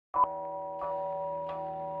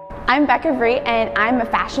I'm Bekah Wriedt, and I'm a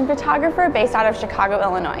fashion photographer based out of Chicago,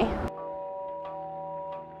 Illinois.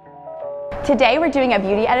 Today we're doing a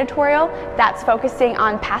beauty editorial that's focusing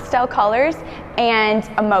on pastel colors and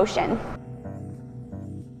emotion.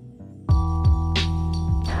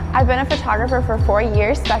 I've been a photographer for 4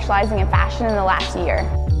 years, specializing in fashion in the last year.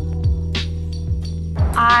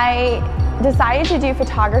 I decided to do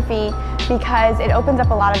photography because it opens up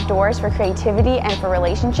a lot of doors for creativity and for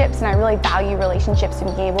relationships, and I really value relationships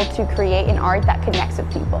and being able to create an art that connects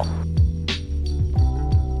with people.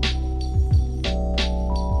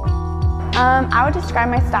 I would describe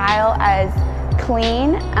my style as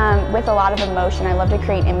clean with a lot of emotion. I love to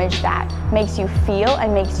create an image that makes you feel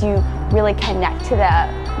and makes you really connect to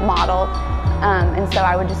the model, and so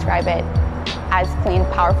I would describe it as clean,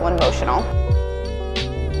 powerful, and emotional.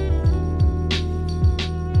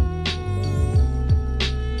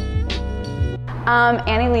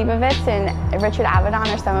 Annie Leibovitz and Richard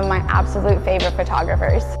Avedon are some of my absolute favorite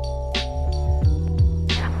photographers.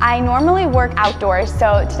 I normally work outdoors,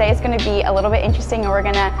 so today is going to be a little bit interesting and we're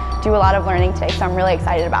going to do a lot of learning today, so I'm really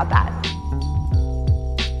excited about that.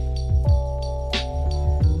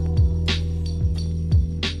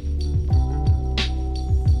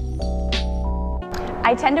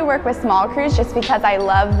 I tend to work with small crews just because I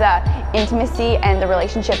love the intimacy and the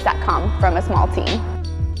relationships that come from a small team.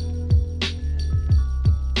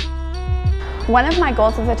 One of my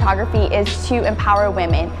goals with photography is to empower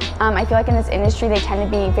women. I feel like in this industry they tend to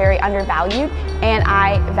be very undervalued, and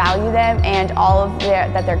I value them and all of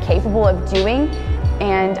that they're capable of doing,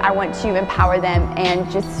 and I want to empower them and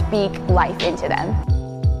just speak life into them.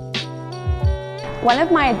 One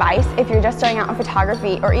of my advice, if you're just starting out in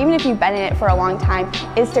photography, or even if you've been in it for a long time,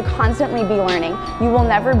 is to constantly be learning. You will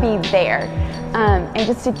never be there. And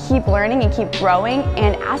just to keep learning and keep growing,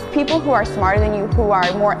 and ask people who are smarter than you,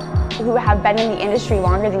 who have been in the industry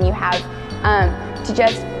longer than you have, to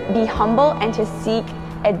just be humble and to seek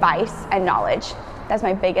advice and knowledge. That's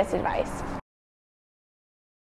my biggest advice.